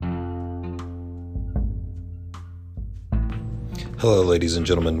Hello, ladies and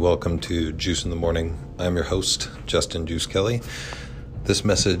gentlemen. Welcome to Juice in the Morning. I'm your host, Justin Juice Kelly. This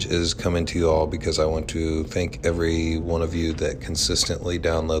message is coming to you all because I want to thank every one of you that consistently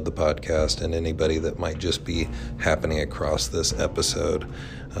download the podcast and anybody that might just be happening across this episode.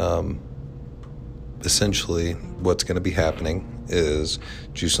 Essentially, what's going to be happening is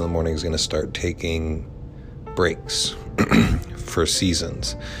Juice in the Morning is going to start taking breaks for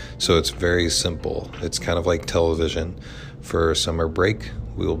seasons. So it's very simple. It's kind of like television. For summer break,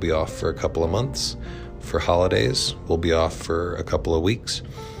 we will be off for a couple of months. For holidays, we'll be off for a couple of weeks.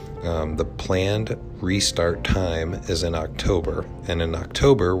 The planned restart time is in October. And in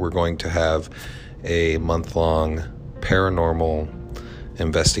October, we're going to have a month-long paranormal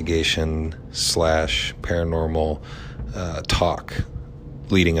investigation / paranormal talk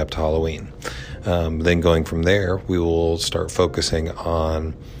leading up to Halloween. Then going from there, we will start focusing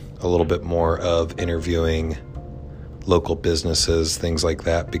on a little bit more of interviewing local businesses, things like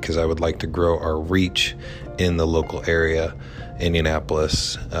that, because I would like to grow our reach in the local area.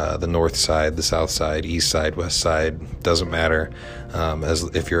 Indianapolis, the north side, the south side, east side, west side, doesn't matter. As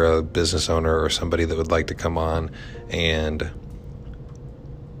if you're a business owner or somebody that would like to come on and,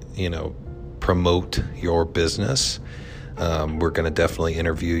 promote your business, we're going to definitely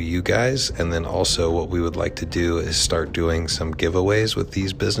interview you guys. And then also what we would like to do is start doing some giveaways with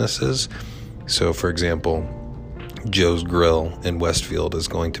these businesses. So for example, Joe's Grill in Westfield is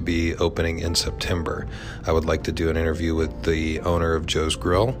going to be opening in September. I would like to do an interview with the owner of Joe's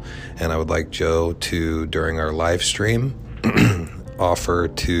Grill, and I would like Joe to, during our live stream, offer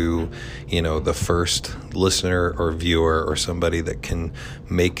to, the first listener or viewer or somebody that can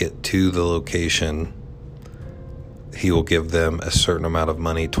make it to the location, he will give them a certain amount of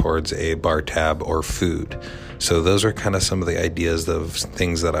money towards a bar tab or food. So those are kind of some of the ideas of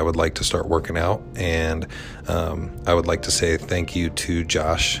things that I would like to start working out. And I would like to say thank you to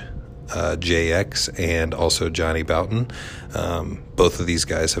Josh JX and also Johnny Boughton. Both of these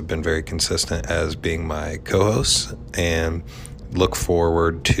guys have been very consistent as being my co-hosts, and look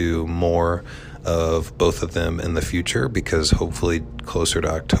forward to more of both of them in the future, because hopefully closer to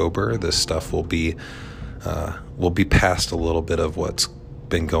October, this stuff will be past a little bit of what's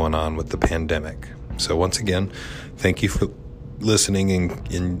been going on with the pandemic. So once again, thank you for listening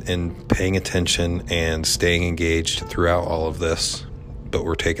and paying attention and staying engaged throughout all of this. But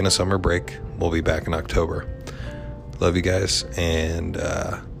we're taking a summer break. We'll be back in October. Love you guys, and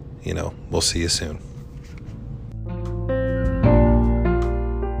we'll see you soon.